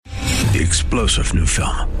The explosive new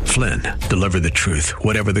film, Flynn, deliver the truth,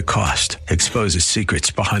 whatever the cost, exposes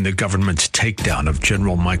secrets behind the government's takedown of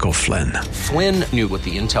General Michael Flynn. Flynn knew what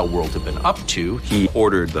the intel world had been up to. He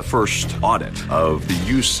ordered the first audit of the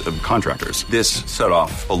use of contractors. This set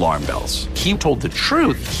off alarm bells. He told the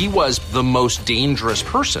truth. He was the most dangerous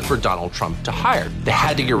person for Donald Trump to hire. They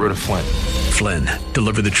had to get rid of Flynn. Flynn,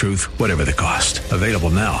 deliver the truth, whatever the cost. Available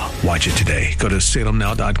now. Watch it today. Go to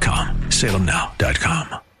salemnow.com.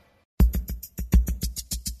 salemnow.com.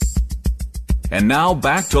 And now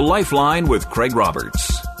back to Lifeline with Craig Roberts.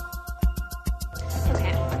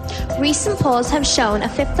 Okay. Recent polls have shown a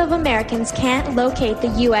fifth of Americans can't locate the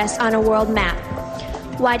U.S. on a world map.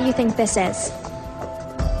 Why do you think this is?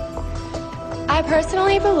 I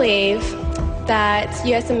personally believe that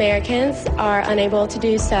U.S. Americans are unable to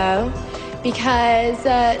do so because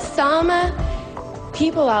some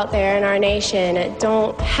people out there in our nation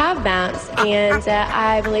don't have maps, and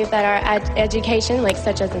I believe that our education, like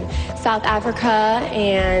such as in South Africa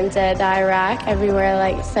and the Iraq, everywhere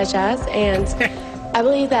like such as, and I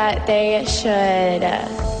believe that they should,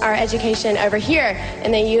 our education over here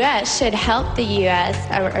in the U.S. should help the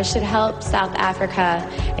U.S. or should help South Africa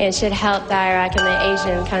and should help the Iraq and the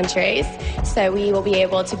Asian countries, so we will be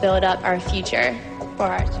able to build up our future for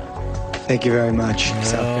our children. Thank you very much.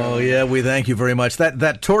 Oh, yeah, we thank you very much.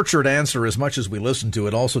 That tortured answer, as much as we listen to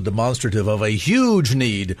it, also demonstrative of a huge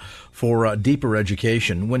need for deeper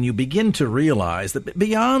education. When you begin to realize that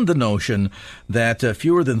beyond the notion that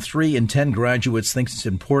fewer than 3 in 10 graduates think it's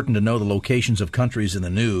important to know the locations of countries in the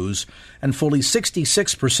news, and fully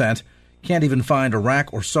 66% can't even find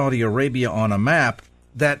Iraq or Saudi Arabia on a map,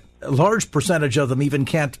 that a large percentage of them even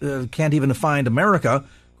can't even find America.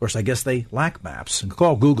 Of course, I guess they lack maps.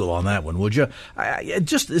 Call Google on that one, would you? It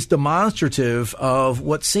just is demonstrative of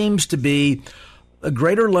what seems to be a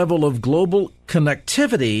greater level of global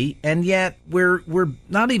connectivity, and yet we're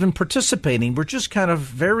not even participating. We're just kind of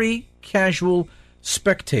very casual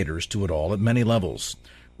spectators to it all at many levels.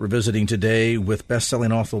 We're visiting today with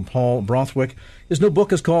best-selling author Paul Brothwick. His new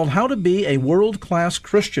book is called How to Be a World-Class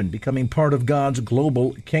Christian, Becoming Part of God's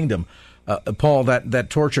Global Kingdom. Paul, that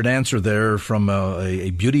tortured answer there from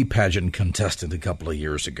a beauty pageant contestant a couple of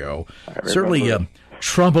years ago, certainly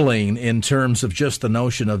troubling in terms of just the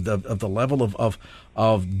notion of the level of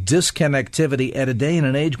disconnectivity at a day and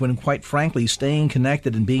an age when, quite frankly, staying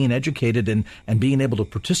connected and being educated and being able to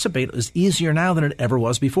participate is easier now than it ever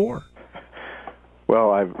was before.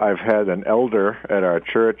 Well, I've had an elder at our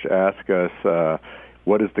church ask us,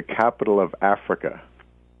 what is the capital of Africa?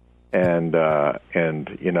 And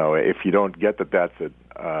you know, if you don't get that that's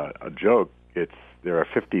a joke, there are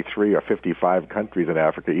 53 or 55 countries in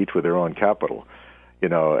Africa, each with their own capital, you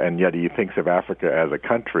know, and yet he thinks of Africa as a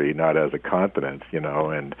country, not as a continent, you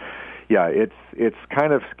know, and yeah, it's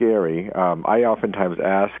kind of scary. I oftentimes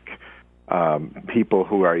ask people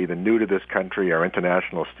who are either new to this country or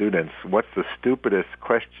international students, what's the stupidest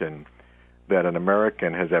question that an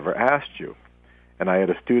American has ever asked you? And I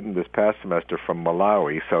had a student this past semester from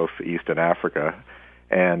Malawi, southeastern Africa,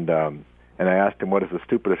 and I asked him, what is the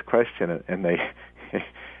stupidest question? And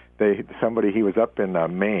he was up in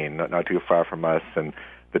Maine, not too far from us, and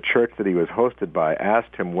the church that he was hosted by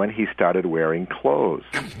asked him when he started wearing clothes.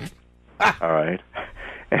 All right?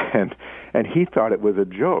 And he thought it was a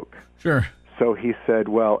joke. Sure. So he said,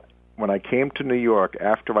 well, when I came to New York,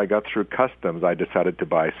 after I got through customs, I decided to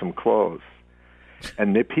buy some clothes.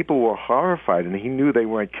 And the people were horrified, and he knew they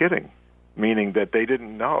weren't kidding, meaning that they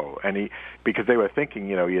didn't know. And because they were thinking,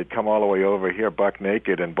 you know, he had come all the way over here buck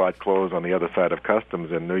naked and bought clothes on the other side of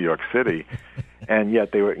customs in New York City. And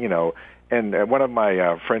yet they were, you know, and one of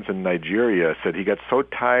my friends in Nigeria said he got so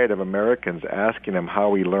tired of Americans asking him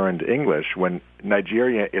how he learned English when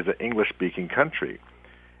Nigeria is an English-speaking country.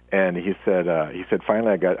 And he said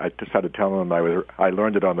finally I decided to tell him I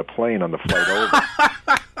learned it on the plane on the flight over.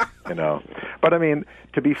 You know, but I mean,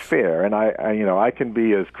 to be fair, and I can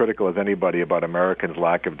be as critical as anybody about Americans'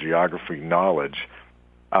 lack of geography knowledge,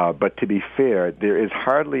 but to be fair, there is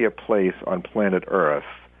hardly a place on planet Earth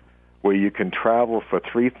where you can travel for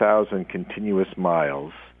 3,000 continuous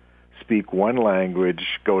miles, speak one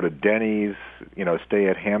language, go to Denny's, you know, stay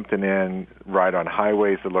at Hampton Inn, ride on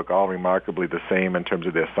highways that look all remarkably the same in terms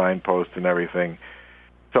of their signposts and everything.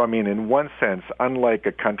 So, I mean, in one sense, unlike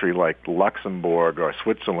a country like Luxembourg or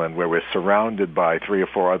Switzerland, where we're surrounded by 3 or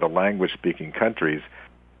 4 other language-speaking countries,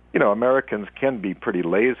 you know, Americans can be pretty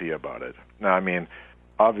lazy about it. Now, I mean,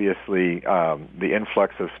 obviously, the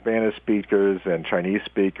influx of Spanish speakers and Chinese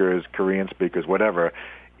speakers, Korean speakers, whatever,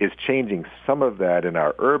 is changing some of that in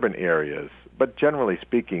our urban areas. But generally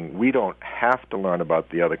speaking, we don't have to learn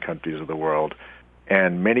about the other countries of the world.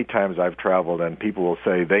 And many times I've traveled and people will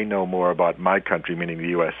say they know more about my country, meaning the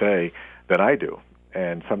USA, than I do.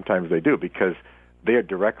 And sometimes they do because they are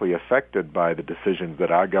directly affected by the decisions that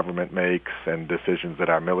our government makes and decisions that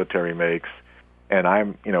our military makes.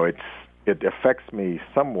 And it affects me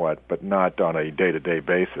somewhat, but not on a day-to-day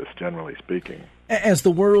basis, generally speaking. As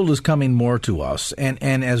the world is coming more to us, and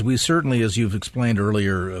as we certainly, as you've explained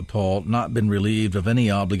earlier, Paul, not been relieved of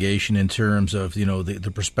any obligation in terms of,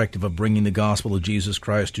 the perspective of bringing the gospel of Jesus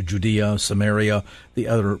Christ to Judea, Samaria, the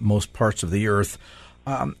othermost parts of the earth,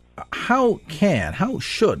 how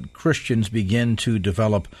should Christians begin to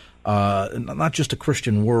develop not just a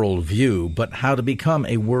Christian worldview, but how to become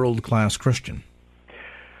a world-class Christian?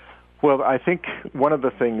 Well, I think one of the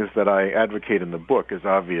things that I advocate in the book is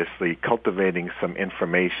obviously cultivating some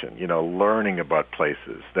information, learning about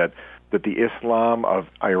places, that the Islam of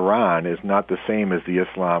Iran is not the same as the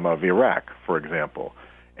Islam of Iraq, for example.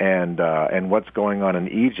 And what's going on in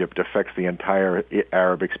Egypt affects the entire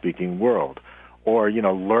Arabic-speaking world. Or,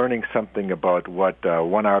 learning something about what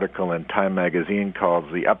one article in Time magazine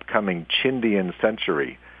calls the upcoming Chindian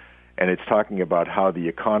century. And it's talking about how the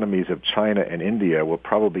economies of China and India will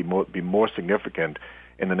probably be more significant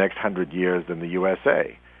in the next 100 years than the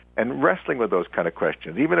USA. And wrestling with those kind of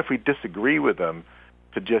questions, even if we disagree with them,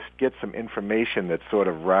 to just get some information that sort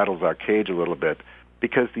of rattles our cage a little bit.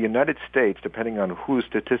 Because the United States, depending on whose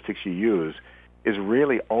statistics you use, is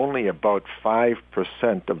really only about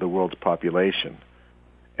 5% of the world's population.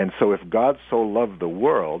 And so if God so loved the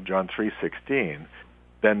world, John 3:16,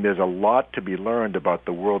 then there's a lot to be learned about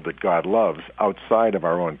the world that God loves outside of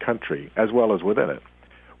our own country, as well as within it.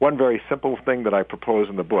 One very simple thing that I propose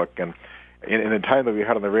in the book, and in the time that we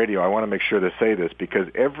had on the radio, I want to make sure to say this, because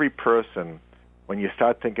every person, when you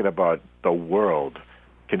start thinking about the world,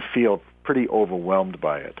 can feel pretty overwhelmed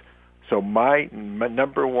by it. So my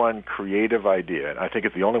number one creative idea, and I think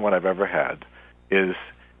it's the only one I've ever had, is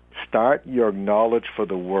start your knowledge for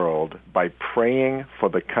the world by praying for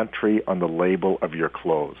the country on the label of your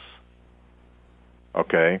clothes.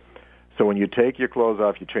 Okay? So when you take your clothes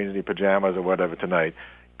off, you change into your pajamas or whatever tonight,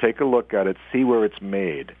 take a look at it, see where it's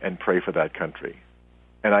made, and pray for that country.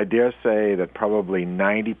 And I dare say that probably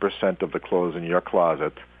 90% of the clothes in your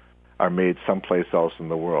closet are made someplace else in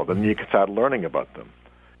the world. And you can start learning about them.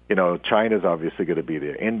 China's obviously going to be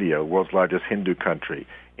there. India, the world's largest Hindu country.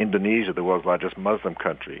 Indonesia, the world's largest Muslim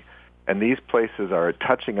country. And these places are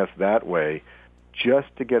touching us that way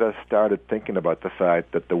just to get us started thinking about the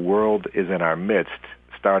fact that the world is in our midst,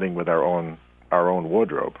 starting with our own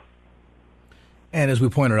wardrobe. And as we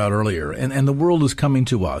pointed out earlier, and the world is coming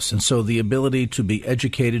to us, and so the ability to be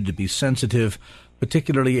educated, to be sensitive,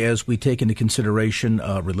 particularly as we take into consideration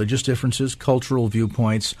religious differences, cultural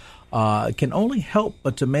viewpoints, can only help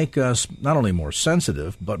but to make us not only more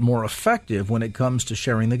sensitive, but more effective when it comes to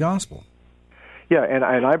sharing the gospel. Yeah, and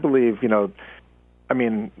I believe,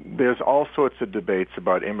 there's all sorts of debates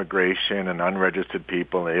about immigration and unregistered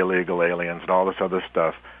people and illegal aliens and all this other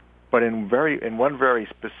stuff. But in one very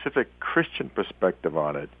specific Christian perspective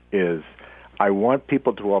on it is, I want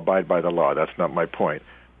people to abide by the law. That's not my point.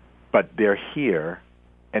 But they're here,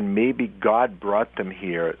 and maybe God brought them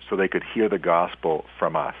here so they could hear the gospel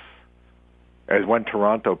from us. As one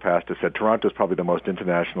Toronto pastor said, Toronto is probably the most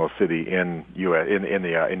international city in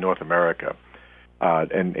North America.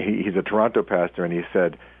 And he's a Toronto pastor, and he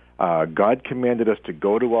said, God commanded us to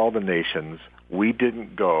go to all the nations. We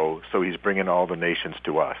didn't go, so he's bringing all the nations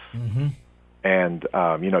to us. Mm-hmm.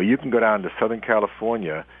 And, you can go down to Southern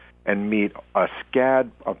California and meet a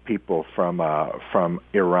scad of people from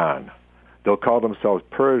Iran. They'll call themselves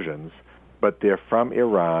Persians, but they're from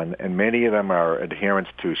Iran, and many of them are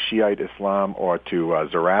adherents to Shiite Islam or to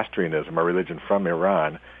Zoroastrianism, a religion from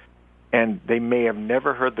Iran. And they may have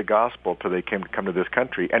never heard the gospel till they come to this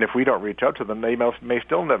country. And if we don't reach out to them, they may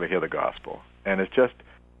still never hear the gospel. And it's just,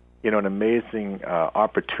 an amazing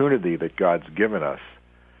opportunity that God's given us.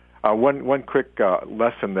 One quick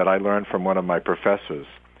lesson that I learned from one of my professors.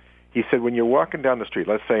 He said, when you're walking down the street,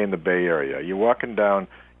 let's say in the Bay Area, you're walking down,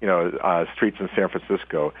 streets in San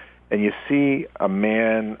Francisco, and you see a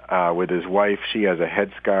man with his wife, she has a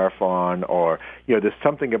headscarf on, or, there's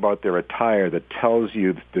something about their attire that tells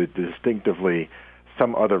you distinctively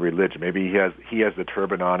some other religion. Maybe he has the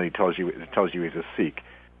turban on, and it tells you he's a Sikh.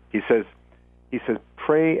 He says,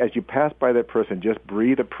 pray as you pass by that person, just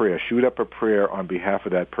breathe a prayer, shoot up a prayer on behalf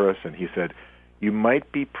of that person. He said, you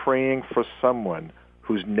might be praying for someone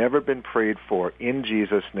who's never been prayed for in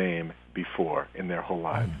Jesus' name before in their whole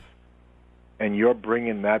lives. And you're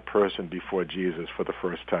bringing that person before Jesus for the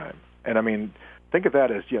first time. And think of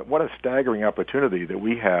that as, what a staggering opportunity that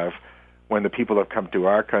we have when the people have come to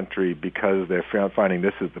our country because they're finding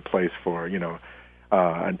this is the place for,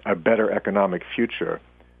 a better economic future.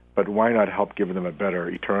 But why not help give them a better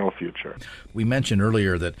eternal future? We mentioned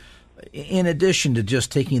earlier that in addition to just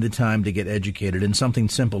taking the time to get educated in something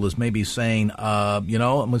simple as maybe saying,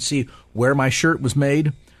 let's see where my shirt was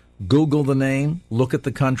made, Google the name, look at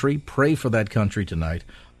the country, pray for that country tonight.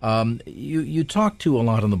 You talk to a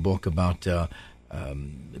lot in the book about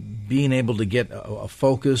being able to get a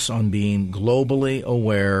focus on being globally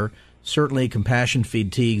aware. Certainly compassion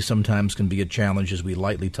fatigue sometimes can be a challenge, as we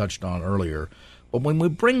lightly touched on earlier. But when we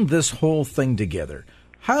bring this whole thing together,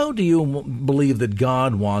 how do you believe that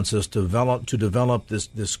God wants us to develop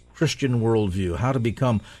this Christian worldview, how to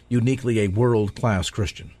become uniquely a world-class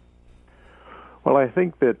Christian? Well, I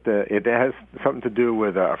think that it has something to do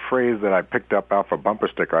with a phrase that I picked up off a bumper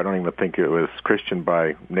sticker. I don't even think it was Christian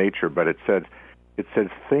by nature, but it said,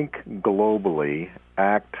 think globally,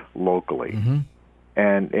 act locally. Mm-hmm.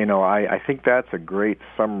 And, I think that's a great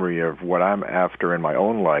summary of what I'm after in my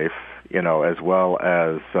own life, as well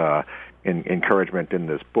as encouragement in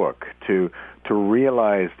this book, to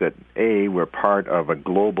realize that, A, we're part of a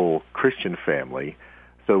global Christian family.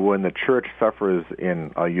 So when the church suffers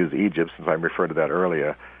I'll use Egypt since I referred to that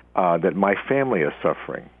earlier, that my family is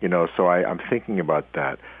suffering, so I'm thinking about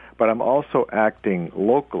that. But I'm also acting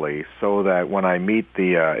locally so that when I meet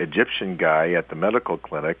the Egyptian guy at the medical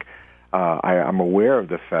clinic, I'm aware of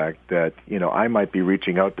the fact that, I might be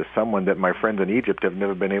reaching out to someone that my friends in Egypt have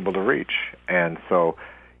never been able to reach. And so,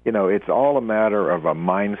 it's all a matter of a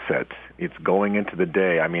mindset. It's going into the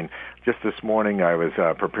day. I mean, just this morning I was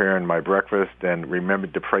preparing my breakfast and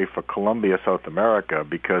remembered to pray for Colombia, South America,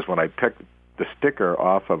 because when I picked the sticker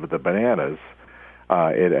off of the bananas,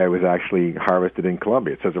 it was actually harvested in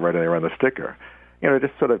Colombia. It says it right there on the sticker.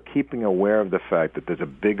 Just sort of keeping aware of the fact that there's a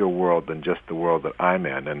bigger world than just the world that I'm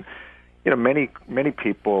in. And many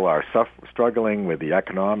people are struggling with the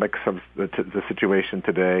economics of the situation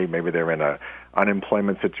today. Maybe they're in an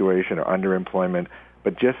unemployment situation or underemployment,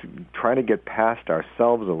 but just trying to get past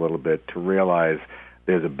ourselves a little bit to realize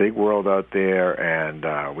there's a big world out there,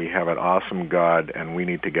 and we have an awesome God, and we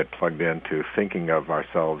need to get plugged into thinking of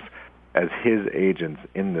ourselves as His agents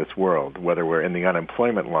in this world, whether we're in the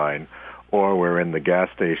unemployment line or we're in the gas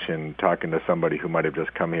station talking to somebody who might have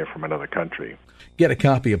just come here from another country. Get a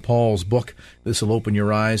copy of Paul's book. This will open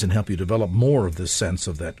your eyes and help you develop more of this sense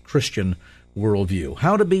of that Christian worldview.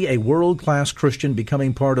 How to be a world-class Christian,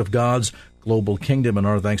 becoming part of God's global kingdom. And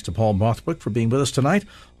our thanks to Paul Mothwick for being with us tonight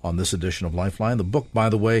on this edition of Lifeline. The book, by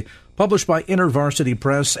the way, published by InterVarsity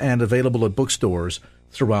Press and available at bookstores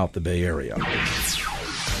throughout the Bay Area.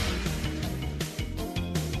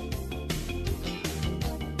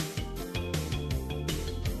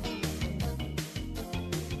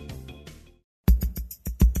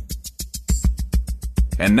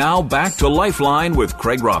 And now back to Lifeline with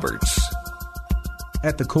Craig Roberts.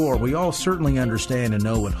 At the core, we all certainly understand and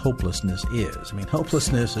know what hopelessness is. I mean,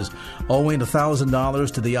 hopelessness is owing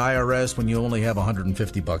 $1,000 to the IRS when you only have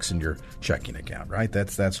 $150 in your checking account, right?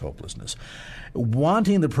 That's hopelessness.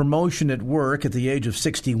 Wanting the promotion at work at the age of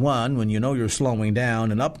 61 when you know you're slowing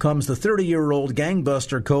down, and up comes the 30-year-old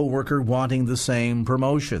gangbuster coworker wanting the same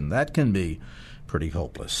promotion. That can be pretty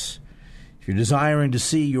hopeless. If you're desiring to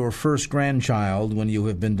see your first grandchild when you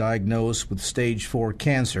have been diagnosed with stage 4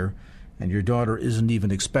 cancer and your daughter isn't even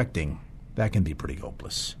expecting, that can be pretty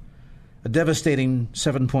hopeless. A devastating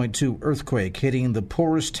 7.2 earthquake hitting the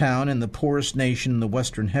poorest town in the poorest nation in the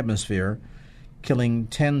Western Hemisphere, killing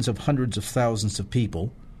tens of hundreds of thousands of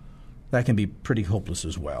people, that can be pretty hopeless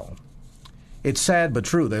as well. It's sad but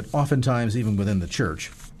true that oftentimes, even within the church,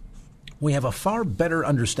 we have a far better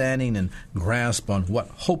understanding and grasp on what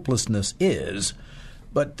hopelessness is,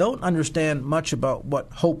 but don't understand much about what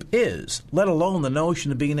hope is, let alone the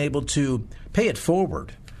notion of being able to pay it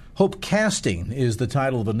forward. Hope Casting is the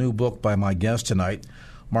title of a new book by my guest tonight.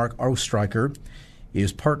 Mark Ostreicher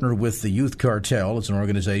is partnered with the Youth Cartel. It's an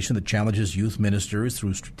organization that challenges youth ministers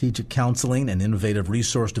through strategic counseling and innovative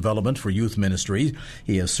resource development for youth ministry.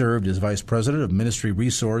 He has served as vice president of ministry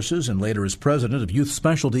resources and later as president of Youth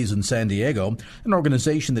Specialties in San Diego, an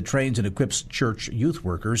organization that trains and equips church youth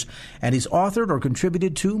workers. And he's authored or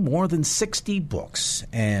contributed to more than 60 books.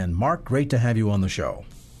 And Mark, great to have you on the show.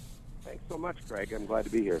 Thanks so much, Craig. I'm glad to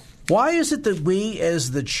be here. Why is it that we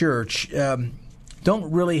as the church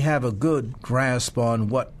don't really have a good grasp on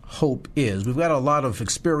what hope is? We've got a lot of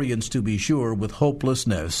experience, to be sure, with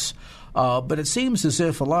hopelessness, but it seems as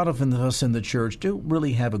if a lot of us in the church don't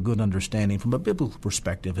really have a good understanding from a biblical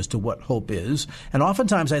perspective as to what hope is. And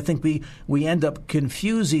oftentimes I think we end up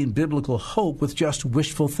confusing biblical hope with just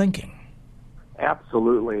wishful thinking.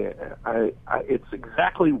 Absolutely. It's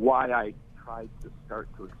exactly why I tried to start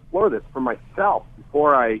to explore this for myself.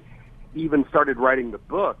 Before I even started writing the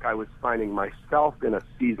book, I was finding myself in a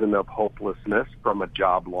season of hopelessness from a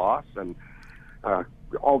job loss and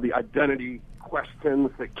all the identity questions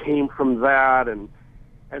that came from that, and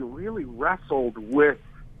really wrestled with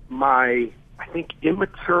my, I think,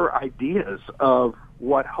 immature ideas of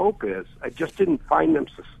what hope is. I just didn't find them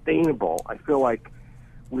sustainable. I feel like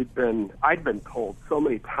I'd been told so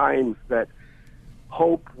many times that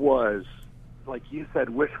hope was, like you said,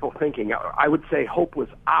 wishful thinking. I would say hope was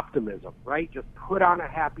optimism, right? Just put on a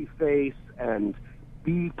happy face and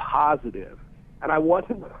be positive. And I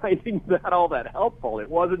wasn't finding that all that helpful. It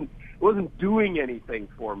wasn't doing anything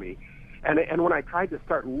for me. And when I tried to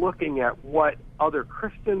start looking at what other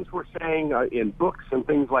Christians were saying in books and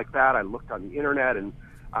things like that, I looked on the internet and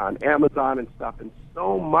on Amazon and stuff, and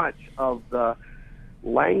so much of the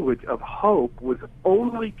language of hope was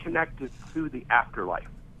only connected to the afterlife,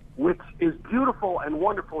 which is beautiful and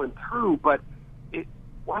wonderful and true, but it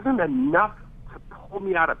wasn't enough to pull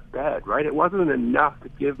me out of bed, right? It wasn't enough to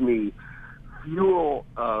give me fuel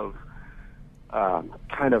of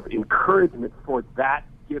kind of encouragement for that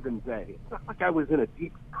given day. It's not like I was in a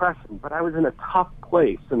deep depression, but I was in a tough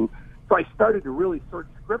place. And so I started to really search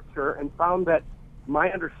Scripture and found that my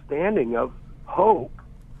understanding of hope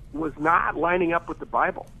was not lining up with the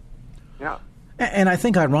Bible. Yeah. And I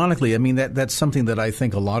think, ironically, I mean, that's something that I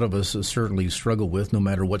think a lot of us certainly struggle with, no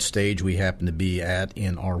matter what stage we happen to be at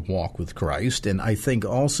in our walk with Christ. And I think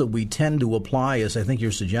also we tend to apply, as I think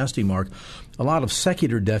you're suggesting, Mark, a lot of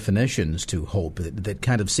secular definitions to hope that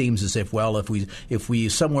kind of seems as if, well, if we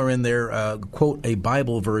somewhere in there quote a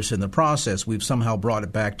Bible verse in the process, we've somehow brought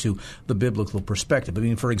it back to the biblical perspective. I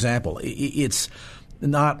mean, for example, it's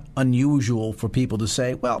not unusual for people to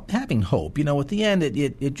say, well, having hope, at the end,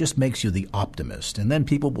 it just makes you the optimist. And then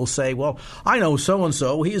people will say, well, I know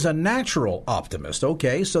so-and-so, he's a natural optimist.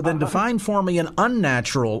 Okay, so then define for me an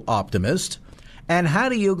unnatural optimist. And how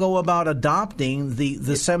do you go about adopting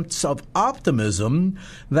the sense of optimism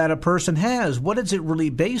that a person has? What is it really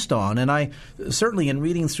based on? And I certainly, in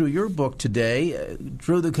reading through your book today,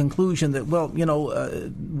 drew the conclusion that, well,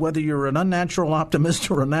 whether you're an unnatural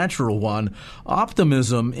optimist or a natural one,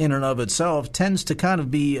 optimism in and of itself tends to kind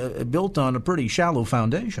of be built on a pretty shallow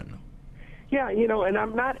foundation. Yeah, and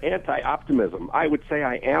I'm not anti-optimism. I would say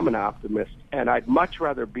I am an optimist, and I'd much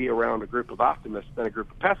rather be around a group of optimists than a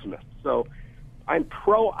group of pessimists. So I'm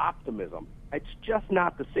pro-optimism. It's just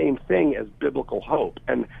not the same thing as biblical hope.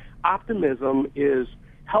 And optimism is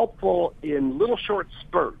helpful in little short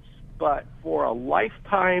spurts, but for a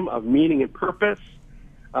lifetime of meaning and purpose,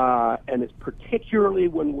 and it's particularly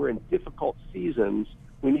when we're in difficult seasons,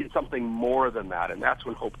 we need something more than that, and that's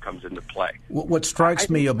when hope comes into play. What strikes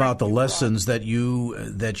me about the lessons that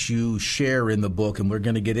you share in the book, and we're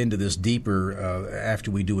going to get into this deeper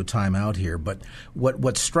after we do a time out here, but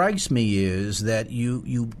what strikes me is that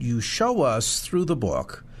you show us through the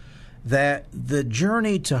book that the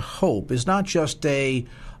journey to hope is not just a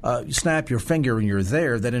snap your finger and you're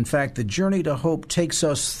there, that in fact the journey to hope takes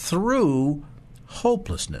us through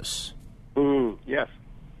hopelessness. Yes.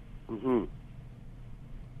 Mm-hmm.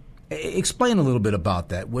 Explain a little bit about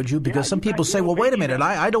that, would you? Because some people say, well, wait a minute,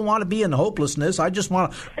 I don't want to be in hopelessness. I just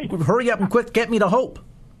want to hurry up and quick get me to hope.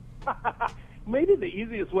 Maybe the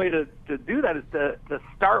easiest way to do that is to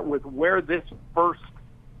start with where this first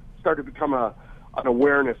started to become an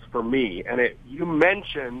awareness for me. And you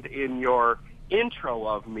mentioned in your intro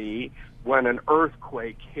of me when an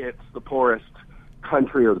earthquake hits the poorest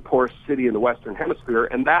country or the poorest city in the Western Hemisphere,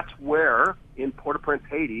 and that's where, in Port-au-Prince,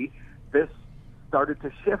 Haiti, this started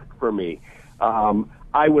to shift for me.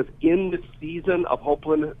 I was in the season of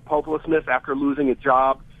hopelessness after losing a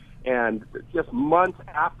job, and just months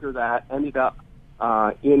after that, ended up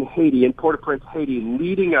in Haiti, in Port-au-Prince, Haiti,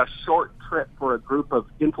 leading a short trip for a group of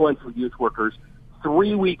influential youth workers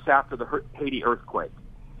 3 weeks after the Haiti earthquake.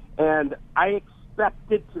 And I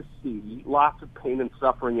expected to see lots of pain and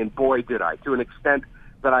suffering, and boy, did I, to an extent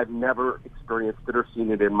that I've never experienced it or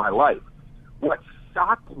seen it in my life. What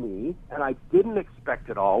shocked me, and I didn't expect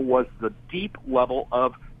at all, was the deep level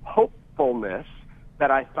of hopefulness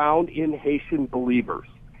that I found in Haitian believers.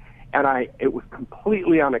 And it was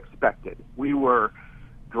completely unexpected. We were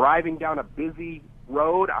driving down a busy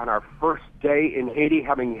road on our first day in Haiti,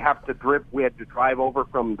 we had to drive over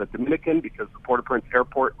from the Dominican because the Port-au-Prince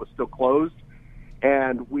airport was still closed.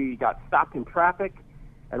 And we got stopped in traffic,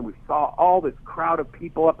 and we saw all this crowd of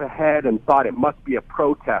people up ahead and thought it must be a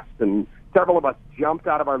protest. And several of us jumped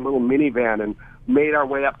out of our little minivan and made our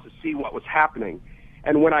way up to see what was happening.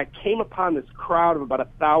 And when I came upon this crowd of about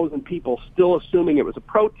 1,000 people still assuming it was a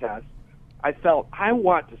protest, I felt I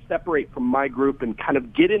want to separate from my group and kind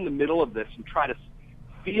of get in the middle of this and try to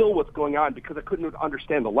feel what's going on, because I couldn't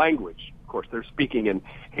understand the language. Of course, they're speaking in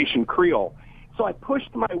Haitian Creole. So I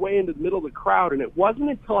pushed my way into the middle of the crowd, and it wasn't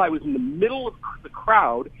until I was in the middle of the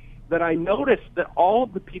crowd that I noticed that all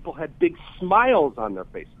of the people had big smiles on their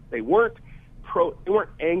faces. They weren't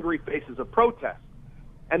angry faces of protest.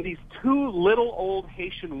 And these two little old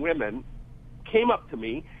Haitian women came up to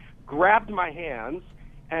me, grabbed my hands,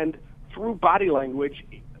 and through body language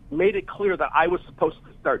made it clear that I was supposed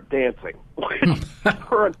to start dancing.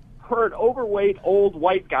 For an overweight old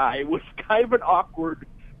white guy, it was kind of an awkward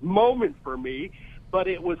moment for me, but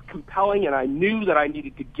it was compelling, and I knew that I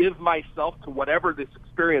needed to give myself to whatever this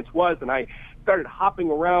experience was, and I started hopping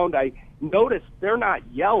around. I noticed they're not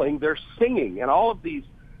yelling, they're singing, and all of these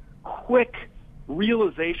quick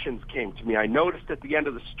realizations came to me. I noticed at the end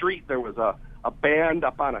of the street there was a band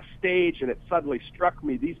up on a stage, and it suddenly struck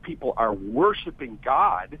me these people are worshiping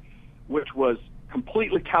God, which was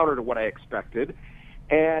completely counter to what I expected.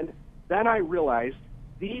 And then I realized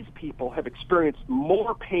these people have experienced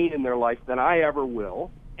more pain in their life than I ever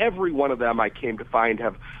will. Every one of them, I came to find,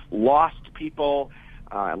 have lost people,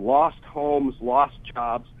 lost homes, lost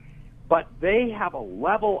jobs, but they have a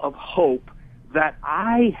level of hope that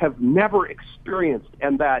I have never experienced.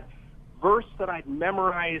 And that verse that I'd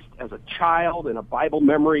memorized as a child in a Bible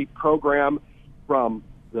memory program from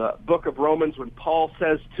the book of Romans, when Paul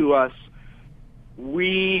says to us,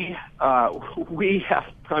 we have,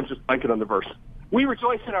 I'm just blanking on the verse. We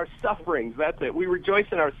rejoice in our sufferings. That's it. We rejoice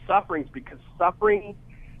in our sufferings because suffering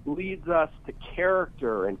leads us to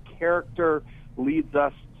character, and character leads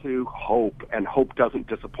us to hope, and hope doesn't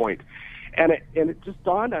disappoint. And it just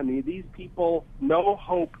dawned on me, these people know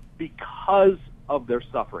hope because of their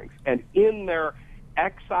sufferings. And in their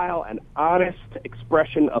exile and honest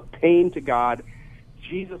expression of pain to God,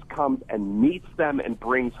 Jesus comes and meets them and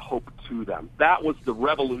brings hope to them. That was the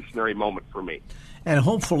revolutionary moment for me. And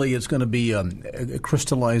hopefully it's going to be a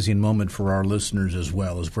crystallizing moment for our listeners as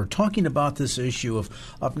well, as we're talking about this issue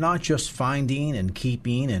of not just finding and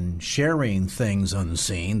keeping and sharing things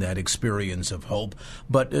unseen, that experience of hope,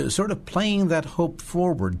 but sort of playing that hope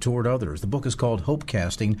forward toward others. The book is called Hope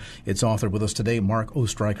Casting. Its author with us today, Mark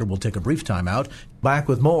Oestreicher. We'll take a brief time out. Back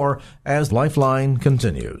with more as Lifeline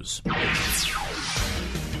continues.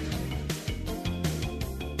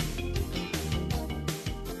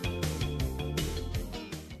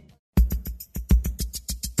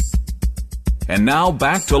 And now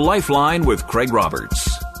back to Lifeline with Craig Roberts.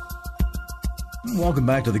 Welcome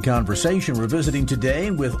back to the conversation. We're visiting today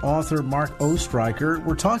with author Mark Oestreicher.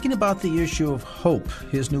 We're talking about the issue of hope.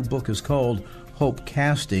 His new book is called Hope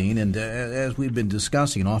Casting, and as we've been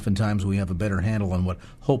discussing, oftentimes we have a better handle on what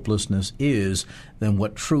hopelessness is than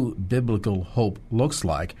what true biblical hope looks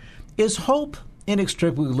like. Is hope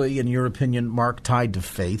inextricably, in your opinion, Mark, tied to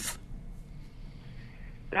faith?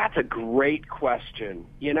 That's a great question.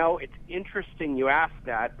 You know, it's interesting you ask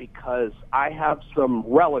that, because I have some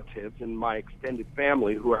relatives in my extended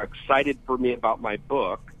family who are excited for me about my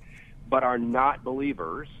book, but are not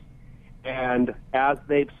believers. And as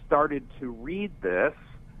they've started to read this,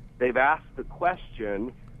 they've asked the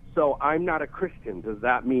question, so I'm not a Christian. Does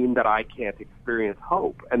that mean that I can't experience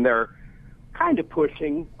hope? And they're kind of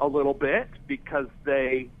pushing a little bit because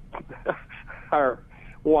they are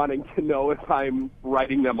wanting to know if I'm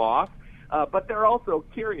writing them off. But they're also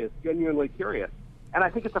curious, genuinely curious. And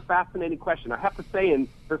I think it's a fascinating question. I have to say, and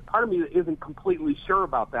there's part of me that isn't completely sure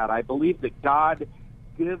about that. I believe that God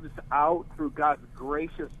gives out, through God's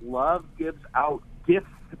gracious love, gives out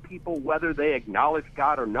gifts to people whether they acknowledge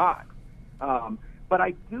God or not. But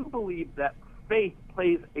I do believe that faith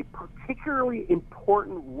plays a particularly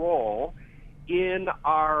important role in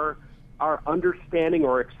our understanding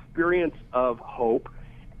or experience of hope.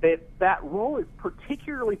 That role is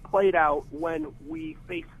particularly played out when we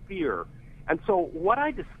face fear. And so what I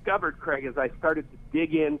discovered, Craig, as I started to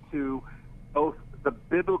dig into both the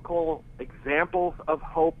biblical examples of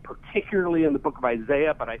hope, particularly in the book of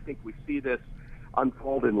Isaiah, but I think we see this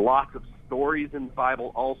unfold in lots of stories in the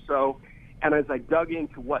Bible also. And as I dug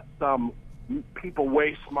into what some people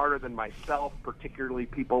way smarter than myself, particularly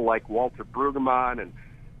people like Walter Brueggemann and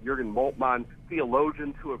Jürgen Moltmann,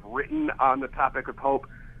 theologians who have written on the topic of hope,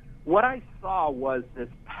 what I saw was this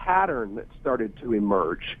pattern that started to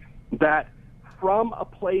emerge, that from a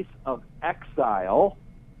place of exile,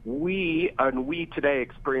 we today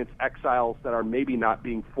experience exiles that are maybe not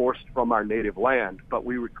being forced from our native land, but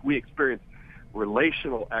we experience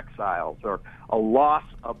relational exiles, or a loss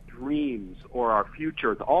of dreams or our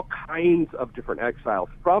future, all kinds of different exiles.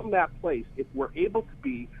 From that place, if we're able to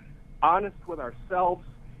be honest with ourselves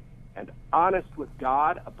and honest with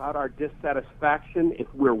God about our dissatisfaction, if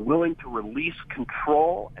we're willing to release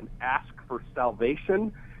control and ask for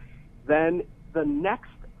salvation, then the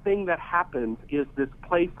next thing that happens is this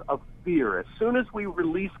place of fear. As soon as we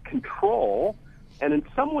release control, and in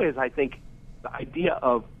some ways I think the idea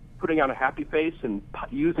of putting on a happy face and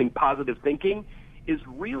using positive thinking is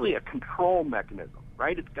really a control mechanism,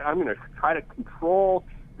 right? I'm going to try to control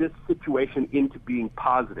this situation into being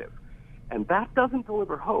positive. And that doesn't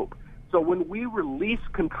deliver hope. So when we release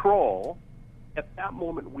control, at that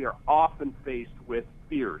moment we are often faced with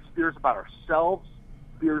fears. Fears about ourselves,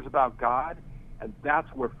 fears about God, and that's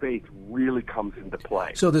where faith really comes into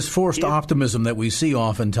play. So this forced optimism that we see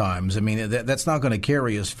oftentimes, I mean, that's not going to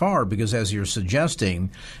carry us far because, as you're suggesting,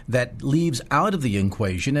 that leaves out of the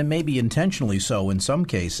equation, and maybe intentionally so in some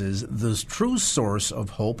cases, the true source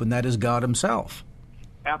of hope, and that is God himself.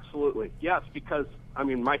 Absolutely. Yes, because, I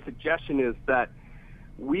mean, my suggestion is that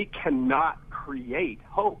we cannot create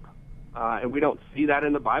hope. And we don't see that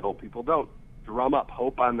in the Bible. People don't drum up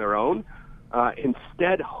hope on their own.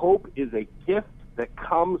 Instead, hope is a gift that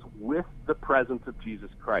comes with the presence of Jesus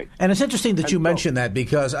Christ. And it's interesting that you mention that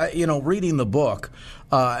because, reading the book,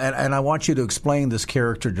 and I want you to explain this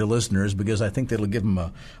character to listeners because I think that'll give them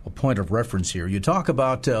a point of reference here. You talk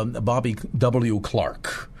about Bobby W.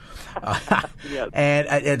 Clark. Yes. And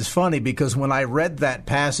it's funny because when I read that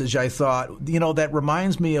passage, I thought, that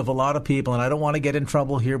reminds me of a lot of people, and I don't want to get in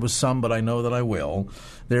trouble here with some, but I know that I will.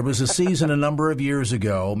 There was a season a number of years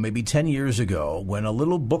ago, maybe 10 years ago, when a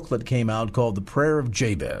little booklet came out called The Prayer of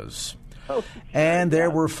Jabez. And there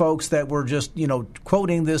were folks that were just,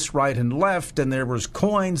 quoting this right and left, and there was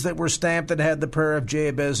coins that were stamped that had the Prayer of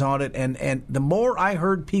Jabez on it. And the more I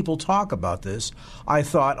heard people talk about this, I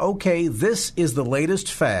thought, okay, this is the latest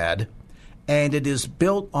fad, and it is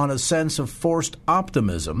built on a sense of forced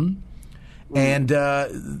optimism. And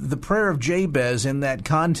the Prayer of Jabez in that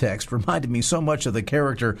context reminded me so much of the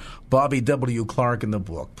character Bobby W. Clark in the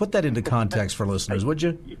book. Put that into context for listeners, would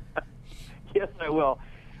you? Yes, I will.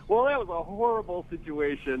 Well, that was a horrible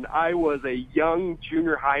situation. I was a young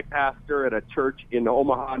junior high pastor at a church in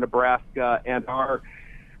Omaha, Nebraska, and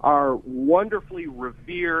our wonderfully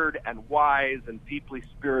revered and wise and deeply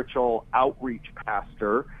spiritual outreach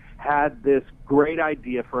pastor had this great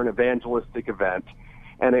idea for an evangelistic event,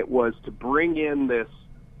 and it was to bring in this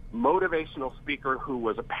motivational speaker who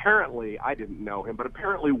was apparently, I didn't know him, but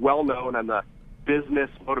apparently well-known on the business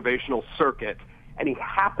motivational circuit. And he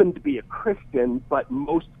happened to be a Christian, but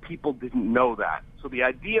most people didn't know that. So the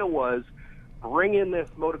idea was bring in this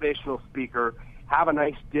motivational speaker, have a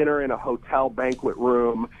nice dinner in a hotel banquet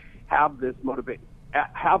room, have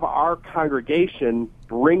our congregation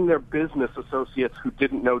bring their business associates who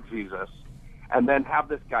didn't know Jesus, and then have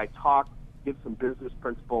this guy talk, give some business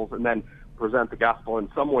principles, and then present the gospel. In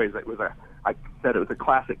some ways, it was a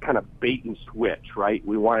classic kind of bait and switch, right?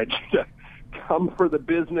 We wanted you to come for the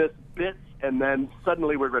business bits, and then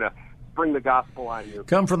suddenly we're going to bring the gospel on you.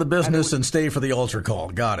 Come for the business and stay for the altar call.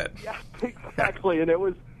 Got it. Yeah, exactly. And it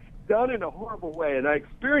was done in a horrible way. And I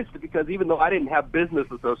experienced it because even though I didn't have business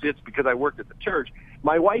associates because I worked at the church,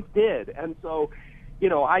 my wife did. And so,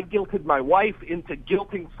 I guilted my wife into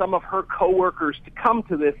guilting some of her coworkers to come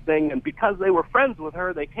to this thing. And because they were friends with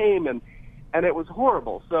her, they came, and it was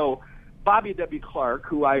horrible. So Bobby W. Clark,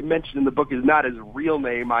 who I mentioned in the book is not his real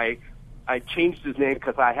name. I changed his name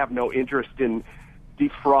because I have no interest in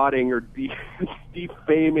defrauding or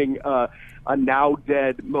defaming a now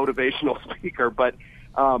dead motivational speaker. But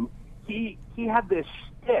he had this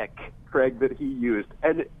shtick, Craig, that he used,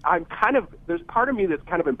 and there's part of me that's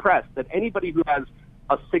kind of impressed that anybody who has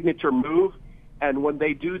a signature move, and when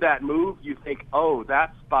they do that move, you think, oh,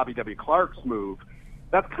 that's Bobby W. Clark's move.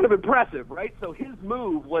 That's kind of impressive, right? So his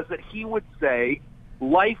move was that he would say,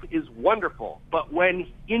 life is wonderful, but when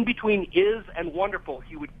in between is and wonderful,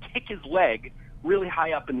 he would kick his leg really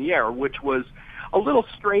high up in the air, which was a little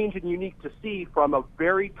strange and unique to see from a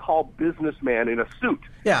very tall businessman in a suit.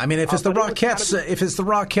 Yeah, I mean, if it's the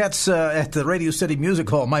Rockettes, at the Radio City Music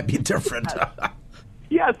Hall, it might be different.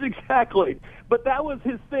 Yes, exactly. But that was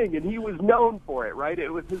his thing, and he was known for it, right? It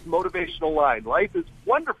was his motivational line. Life is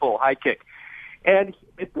wonderful, high kick. And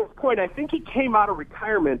at this point, I think he came out of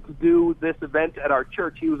retirement to do this event at our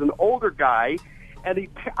church. He was an older guy, and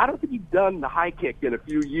I don't think he'd done the high kick in a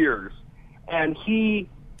few years. And he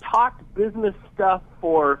talked business stuff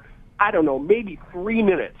for, maybe 3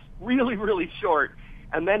 minutes, really, really short.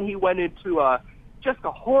 And then he went into just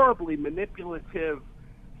a horribly manipulative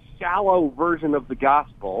shallow version of the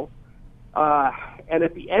gospel. And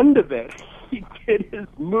at the end of it, he did his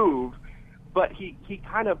move, but he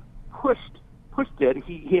kind of pushed it.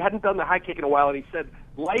 He hadn't done the high kick in a while, and he said,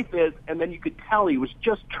 life is, and then you could tell he was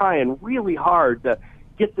just trying really hard to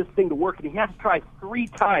get this thing to work, and he had to try 3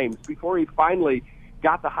 times before he finally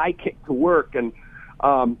got the high kick to work, and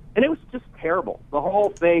it was just terrible. The whole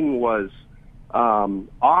thing was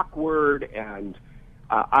awkward, and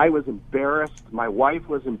I was embarrassed. My wife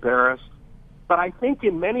was embarrassed. But I think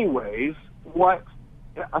in many ways,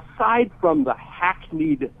 aside from the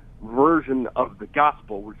hackneyed version of the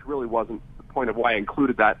gospel, which really wasn't the point of why I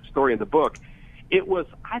included that story in the book,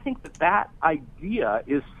 I think that idea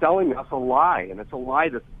is selling us a lie, and it's a lie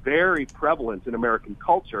that's very prevalent in American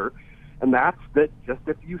culture, and that's that just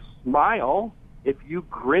if you smile, if you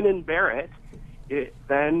grin and bear it,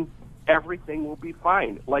 then everything will be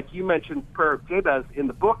fine. Like you mentioned Prayer of Jabez in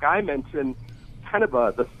the book, I mentioned kind of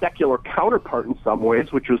the secular counterpart in some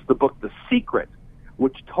ways, which was the book The Secret,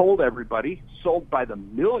 which told everybody, sold by the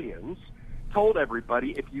millions, told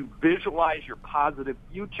everybody if you visualize your positive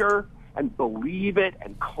future and believe it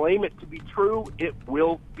and claim it to be true, it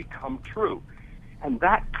will become true. And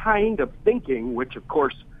that kind of thinking, which of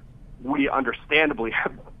course we understandably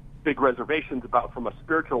have big reservations about from a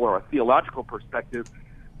spiritual or a theological perspective,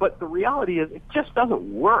 but the reality is it just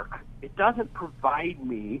doesn't work. It doesn't provide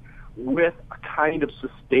me with a kind of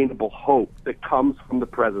sustainable hope that comes from the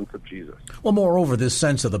presence of Jesus. Well, moreover, this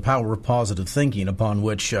sense of the power of positive thinking upon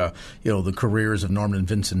which, the careers of Norman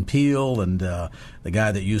Vincent Peale and the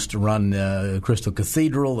guy that used to run Crystal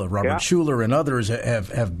Cathedral, Robert Schuller and others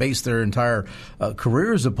have based their entire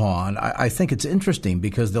careers upon. I think it's interesting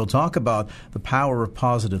because they'll talk about the power of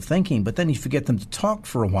positive thinking, but then if you get them to talk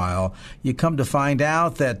for a while, you come to find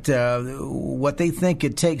out that what they think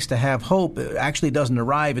it takes to have hope actually doesn't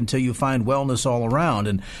arrive until you find wellness all around.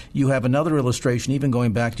 And you have another illustration, even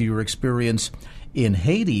going back to your experience in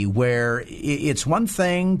Haiti, where it's one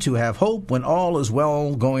thing to have hope when all is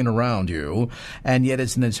well going around you, and yet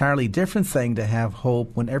it's an entirely different thing to have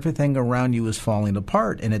hope when everything around you is falling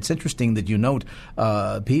apart. And it's interesting that you note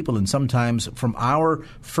people, and sometimes from our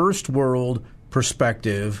first world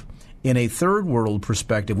perspective, in a third world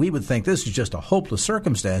perspective, we would think this is just a hopeless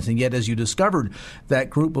circumstance. And yet, as you discovered that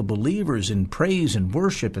group of believers in praise and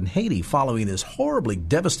worship in Haiti following this horribly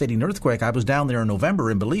devastating earthquake, I was down there in November,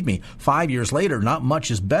 and believe me, 5 years later, not much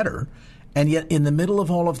is better. And yet, in the middle of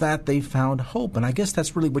all of that, they found hope. And I guess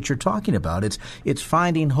that's really what you're talking about. It's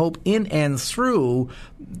finding hope in and through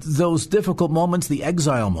those difficult moments, the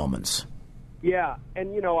exile moments. Yeah,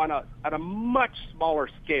 and on a much smaller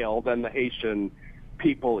scale than the Haitian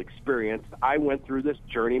people experienced, I went through this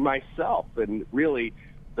journey myself, and really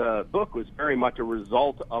the book was very much a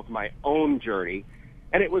result of my own journey.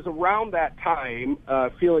 And it was around that time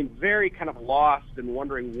feeling very kind of lost and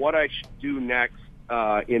wondering what I should do next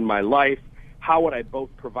in my life. How would I both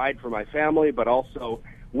provide for my family, but also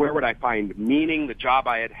where would I find meaning? The job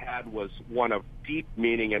I had was one of deep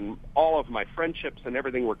meaning, and all of my friendships and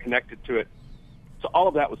everything were connected to it. So all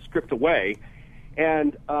of that was stripped away.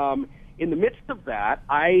 And in the midst of that,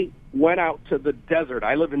 I went out to the desert.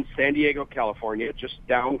 I live in San Diego, California, just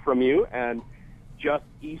down from you, and just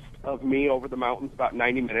east of me over the mountains, about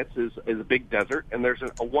 90 minutes, is a big desert. And there's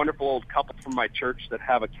a wonderful old couple from my church that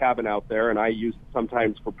have a cabin out there, and I use it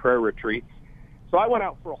sometimes for prayer retreats. So I went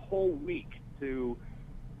out for a whole week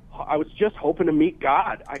I was just hoping to meet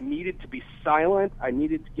God. I needed to be silent. I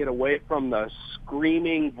needed to get away from the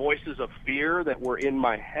screaming voices of fear that were in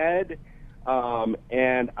my head.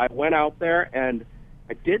 And I went out there and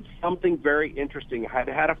I did something very interesting. I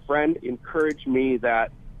had a friend encourage me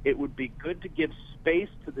that it would be good to give space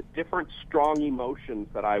to the different strong emotions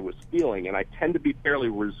that I was feeling. And I tend to be fairly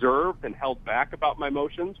reserved and held back about my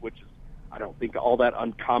emotions, which is, I don't think, all that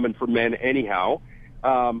uncommon for men anyhow.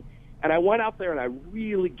 And I went out there and I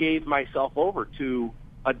really gave myself over to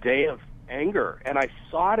a day of anger. And I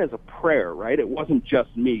saw it as a prayer, right? It wasn't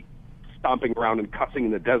just me stomping around and cussing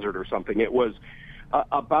in the desert or something. It was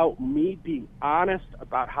about me being honest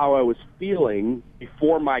about how I was feeling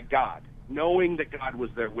before my God, knowing that God was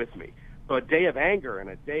there with me. So a day of anger and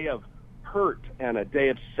a day of hurt and a day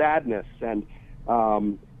of sadness and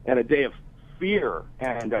a day of fear,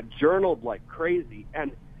 and I journaled like crazy.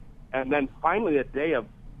 And then finally a day of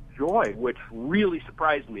joy, which really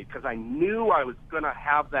surprised me because I knew I was going to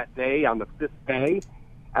have that day on the fifth day,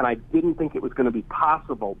 and I didn't think it was going to be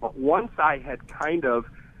possible. But once I had kind of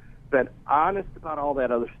been honest about all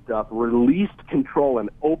that other stuff, released control, and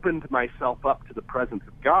opened myself up to the presence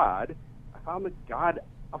of God, I found that God,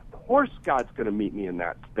 of course God's going to meet me in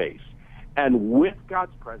that space. And with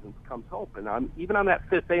God's presence comes hope. And even on that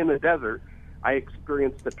fifth day in the desert, I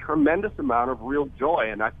experienced a tremendous amount of real joy,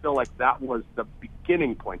 and I feel like that was the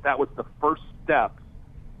beginning point. That was the first step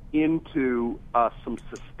into some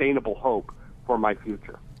sustainable hope for my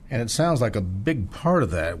future. And it sounds like a big part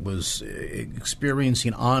of that was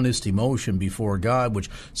experiencing honest emotion before God, which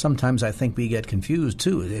sometimes I think we get confused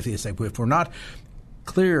too. If we're not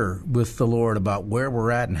clear with the Lord about where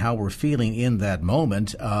we're at and how we're feeling in that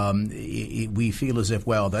moment, we feel as if,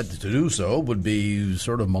 well, that to do so would be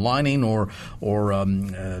sort of maligning or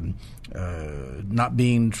not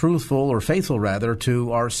being truthful or faithful, rather,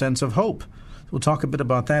 to our sense of hope. We'll talk a bit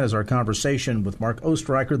about that as our conversation with Mark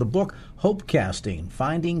Oestreicher. The book, Hope Casting,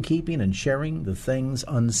 Finding, Keeping, and Sharing the Things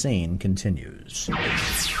Unseen, continues.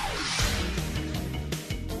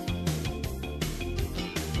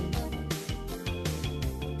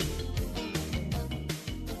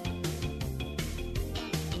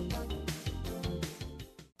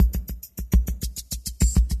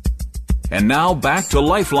 And now back to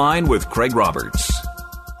Lifeline with Craig Roberts.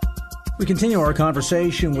 We continue our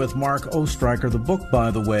conversation with Mark Oestreicher. The book,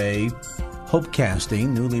 by the way, Hope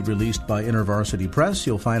Casting, newly released by InterVarsity Press.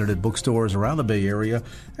 You'll find it at bookstores around the Bay Area,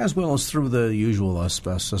 as well as through the usual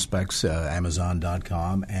suspects,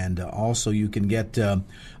 Amazon.com. And also you can get,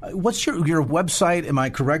 what's your website, am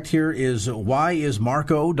I correct here, is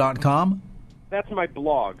whyismarco.com? That's my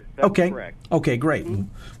blog. That's correct. Okay, great.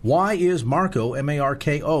 Whyismarco,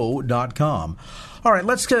 MARKO.com. All right,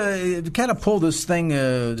 let's kind of pull this thing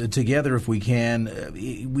together if we can.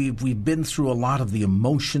 We've been through a lot of the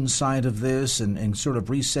emotion side of this and sort of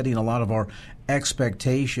resetting a lot of our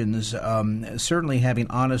expectations. Certainly having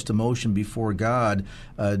honest emotion before God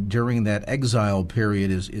during that exile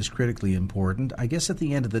period is critically important. I guess at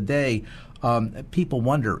the end of the day, people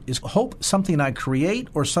wonder, is hope something I create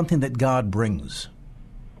or something that God brings?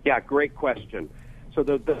 Yeah, great question. So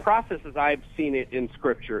the process as I've seen it in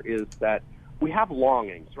Scripture is that we have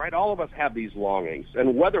longings, right? All of us have these longings.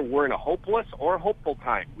 And whether we're in a hopeless or a hopeful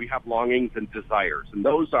time, we have longings and desires. And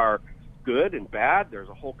those are good and bad. There's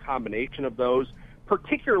a whole combination of those,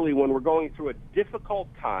 particularly when we're going through a difficult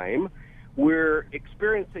time. We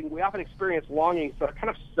often experience longings that are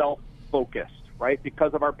kind of self-focused, right,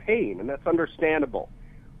 because of our pain, and that's understandable.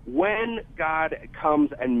 When God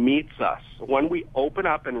comes and meets us, when we open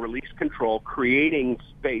up and release control, creating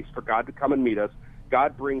space for God to come and meet us,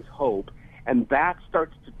 God brings hope. And that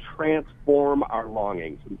starts to transform our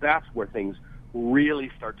longings. And that's where things really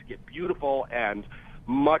start to get beautiful and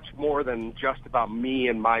much more than just about me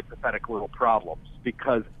and my pathetic little problems.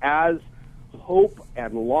 Because as hope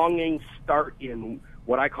and longing start in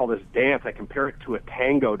what I call this dance, I compare it to a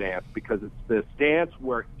tango dance, because it's this dance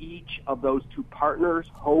where each of those two partners,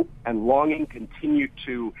 hope and longing, continue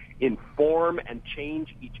to inform and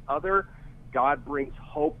change each other. God brings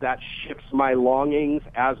hope that shifts my longings.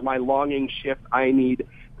 As my longings shift, I need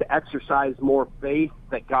to exercise more faith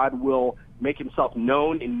that God will make himself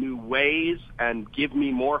known in new ways and give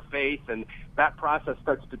me more faith. And that process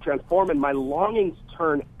starts to transform, and my longings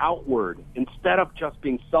turn outward. Instead of just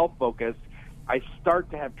being self-focused, I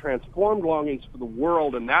start to have transformed longings for the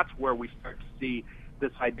world, and that's where we start to see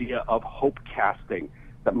this idea of hope casting,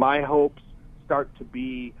 that my hopes start to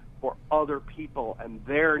be for other people and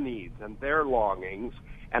their needs and their longings,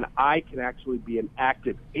 and I can actually be an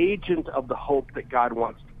active agent of the hope that God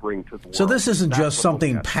wants to bring to the world. So this isn't just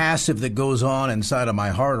something passive that goes on inside of my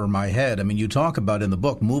heart or my head. I mean, you talk about in the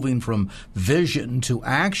book moving from vision to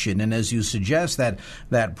action, and as you suggest,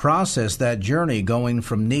 that process, that journey, going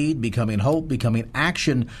from need, becoming hope, becoming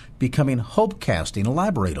action, becoming hope casting.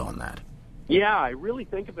 Elaborate on that. Yeah, I really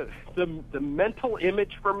think of it. The mental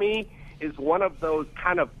image for me is one of those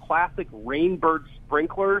kind of classic Rainbird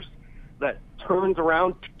sprinklers that turns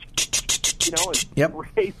around, and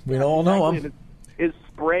sprays. We all know them. Is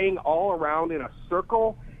spraying all around in a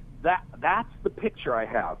circle. That's the picture I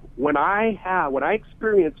have. When I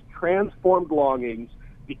experience transformed longings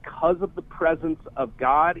because of the presence of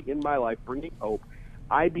God in my life, bringing hope,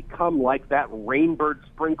 I become like that Rainbird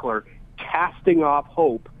sprinkler, casting off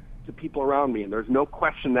hope to people around me. And there's no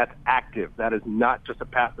question that's active. That is not just a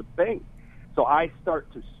passive thing. So I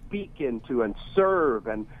start to speak into and serve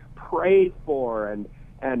and pray for and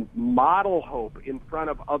model hope in front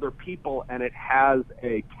of other people, and it has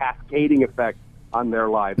a cascading effect on their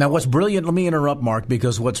lives. Now, what's brilliant, let me interrupt, Mark,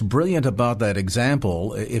 because what's brilliant about that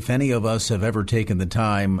example, if any of us have ever taken the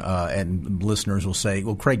time, and listeners will say,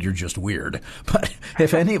 well, Craig, you're just weird. But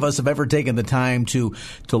if any of us have ever taken the time to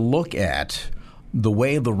look at the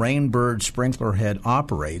way the Rainbird sprinkler head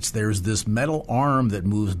operates, there's this metal arm that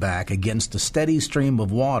moves back against a steady stream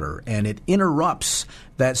of water, and it interrupts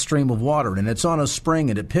that stream of water, and it's on a spring,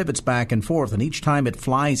 and it pivots back and forth, and each time it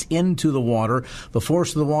flies into the water, the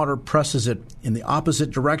force of the water presses it in the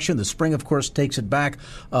opposite direction. The spring, of course, takes it back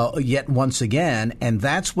yet once again, and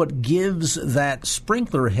that's what gives that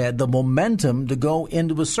sprinkler head the momentum to go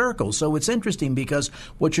into a circle. So it's interesting because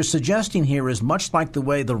what you're suggesting here is much like the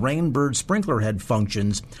way the Rainbird sprinkler head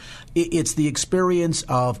functions. It's the experience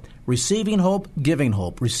of receiving hope, giving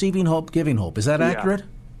hope, receiving hope, giving hope. Is that accurate?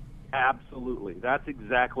 Absolutely. That's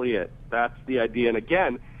exactly it. That's the idea. And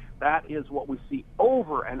again, that is what we see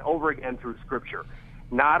over and over again through Scripture.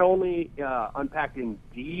 Not only unpacked in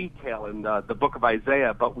detail in the book of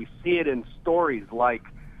Isaiah, but we see it in stories like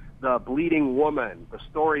the bleeding woman, the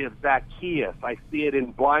story of Zacchaeus. I see it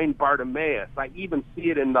in blind Bartimaeus. I even see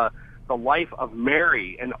it in the life of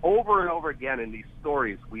Mary. And over again in these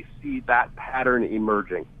stories, we see that pattern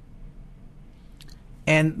emerging.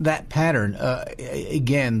 And that pattern,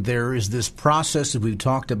 again, there is this process that we've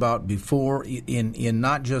talked about before in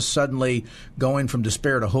not just suddenly going from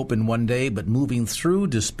despair to hope in one day, but moving through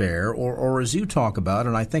despair, or as you talk about,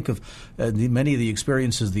 and I think of many of the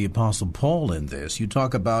experiences of the Apostle Paul in this, you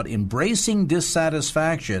talk about embracing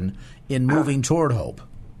dissatisfaction in moving toward hope.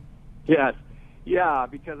 Yes. Yeah,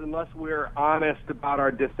 because unless we're honest about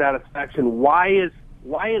our dissatisfaction, why is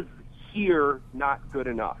here not good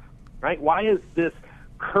enough, right? Why is this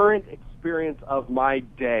current experience of my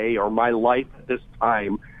day or my life at this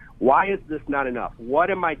time, why is this not enough?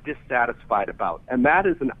 What am I dissatisfied about? And that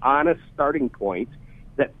is an honest starting point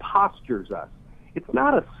that postures us. It's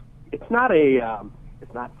not 6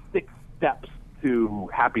 steps to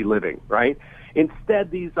happy living, right?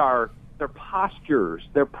 Instead, they're postures,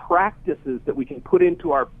 they're practices that we can put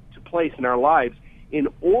into place in our lives in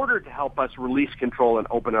order to help us release control and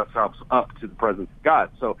open ourselves up to the presence of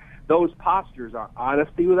God. So those postures are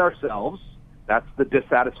honesty with ourselves. That's the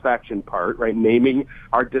dissatisfaction part, right? Naming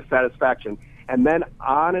our dissatisfaction. And then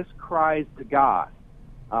honest cries to God.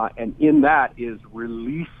 And in that is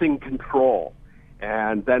releasing control.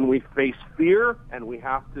 And then we face fear, and we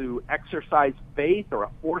have to exercise faith or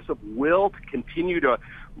a force of will to continue to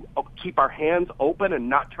keep our hands open and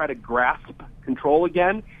not try to grasp control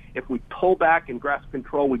again. If we pull back and grasp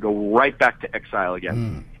control, we go right back to exile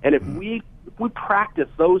again. And if we practice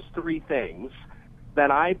those 3 things,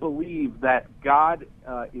 then I believe that God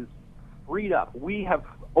is freed up. We have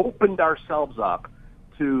opened ourselves up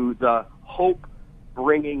to the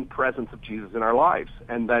hope-bringing presence of Jesus in our lives.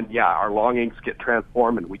 And then, our longings get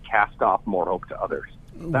transformed and we cast off more hope to others.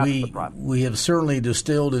 We have certainly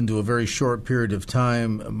distilled into a very short period of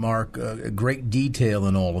time, Mark, a great detail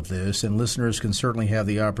in all of this, and listeners can certainly have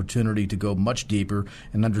the opportunity to go much deeper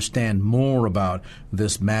and understand more about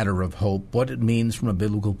this matter of hope, what it means from a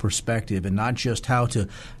biblical perspective, and not just how to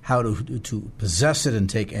possess it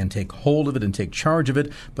and take hold of it and take charge of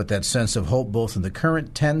it, but that sense of hope both in the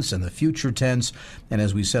current tense and the future tense. And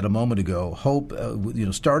as we said a moment ago, hope,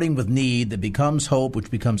 starting with need that becomes hope,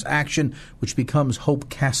 which becomes action, which becomes hope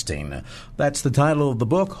casting. That's the title of the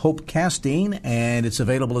book, Hope Casting, and it's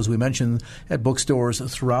available, as we mentioned, at bookstores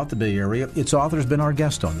throughout the Bay Area. Its author has been our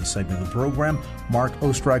guest on this segment of the program, Mark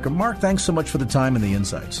Oestreicher. Mark, thanks so much for the time and the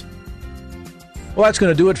insights. Well, that's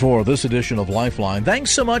going to do it for this edition of Lifeline.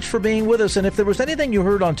 Thanks so much for being with us. And if there was anything you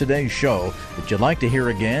heard on today's show that you'd like to hear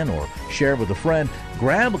again or share with a friend,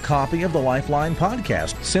 grab a copy of the Lifeline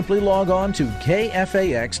podcast. Simply log on to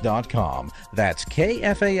KFAX.com. That's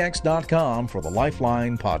KFAX.com for the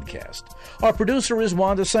Lifeline podcast. Our producer is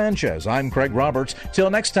Wanda Sanchez. I'm Craig Roberts. Till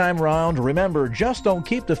next time round, remember, just don't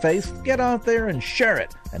keep the faith. Get out there and share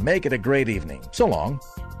it and make it a great evening. So long.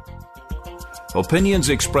 Opinions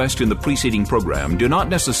expressed in the preceding program do not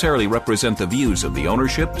necessarily represent the views of the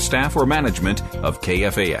ownership, staff, or management of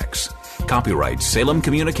KFAX. Copyright Salem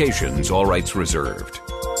Communications, all rights reserved.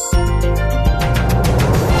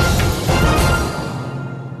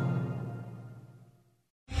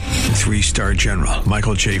 3-star General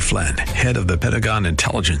Michael J. Flynn, head of the Pentagon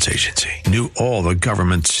Intelligence Agency, knew all the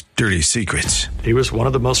government's dirty secrets. He was one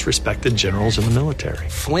of the most respected generals in the military.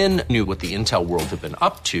 Flynn knew what the intel world had been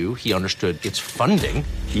up to. He understood its funding.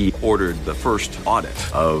 He ordered the first audit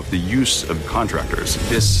of the use of contractors.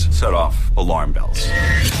 This set off alarm bells.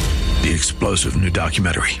 The explosive new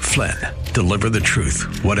documentary, Flynn, Deliver the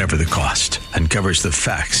Truth, Whatever the Cost, uncovers the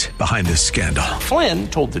facts behind this scandal. Flynn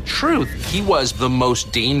told the truth. He was the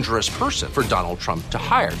most dangerous person for Donald Trump to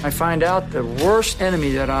hire. I find out the worst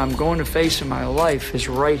enemy that I'm going to face in my life is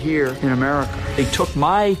right here in America. They took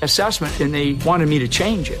my assessment and they wanted me to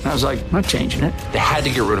change it. And I was like, I'm not changing it. They had to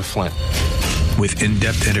get rid of Flynn. with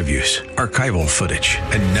in-depth interviews, archival footage,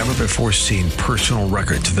 and never-before-seen personal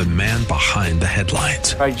records of the man behind the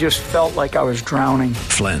headlines. I just felt like I was drowning.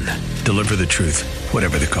 Flynn, deliver the truth,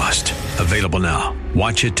 whatever the cost. Available now.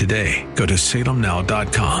 Watch it today. Go to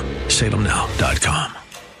salemnow.com. salemnow.com.